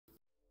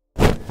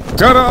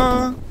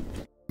Ta-da!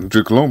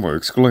 Jacloma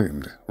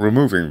exclaimed,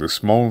 removing the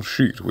small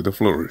sheet with a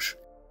flourish.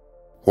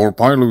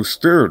 Horpilo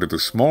stared at the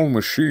small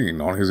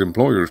machine on his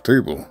employer's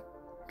table.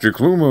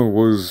 Jacloma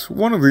was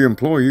one of the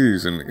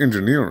employees in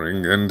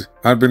engineering and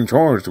had been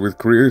charged with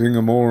creating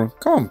a more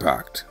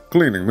compact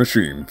cleaning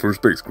machine for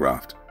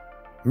spacecraft.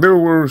 There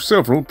were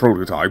several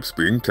prototypes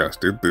being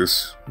tested,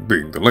 this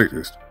being the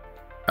latest.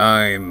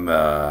 I'm,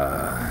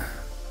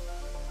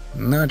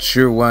 not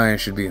sure why I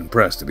should be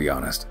impressed, to be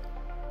honest.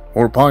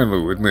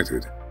 Horpilo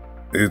admitted.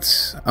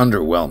 It's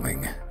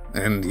underwhelming,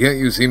 and yet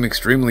you seem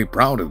extremely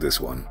proud of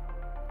this one.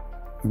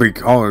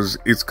 Because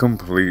it's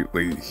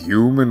completely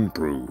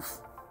human-proof,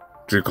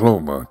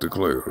 Jacloma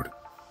declared.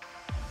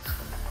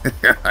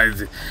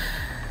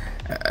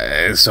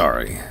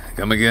 Sorry,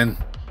 come again?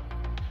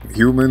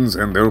 Humans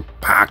and their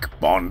pack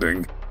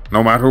bonding.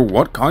 No matter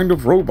what kind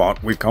of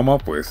robot we come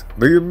up with,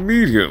 they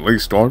immediately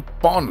start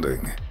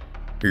bonding,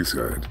 he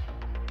said.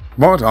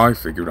 But I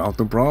figured out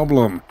the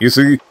problem. You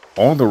see,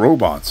 all the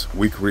robots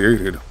we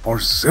created are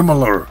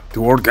similar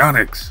to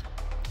organics.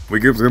 We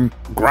give them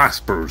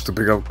graspers to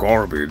pick up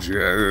garbage,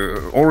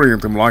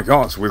 orient them like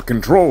us with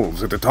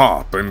controls at the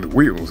top and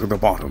wheels at the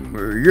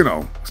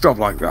bottom, stuff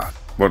like that.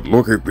 But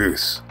look at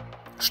this.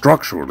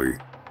 Structurally,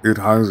 it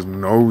has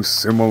no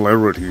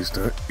similarities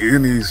to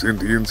any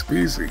sentient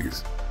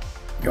species.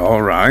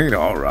 Alright,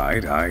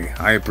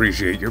 I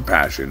appreciate your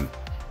passion.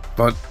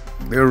 But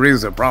there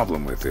is a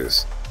problem with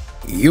this.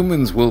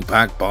 Humans will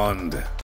pack bond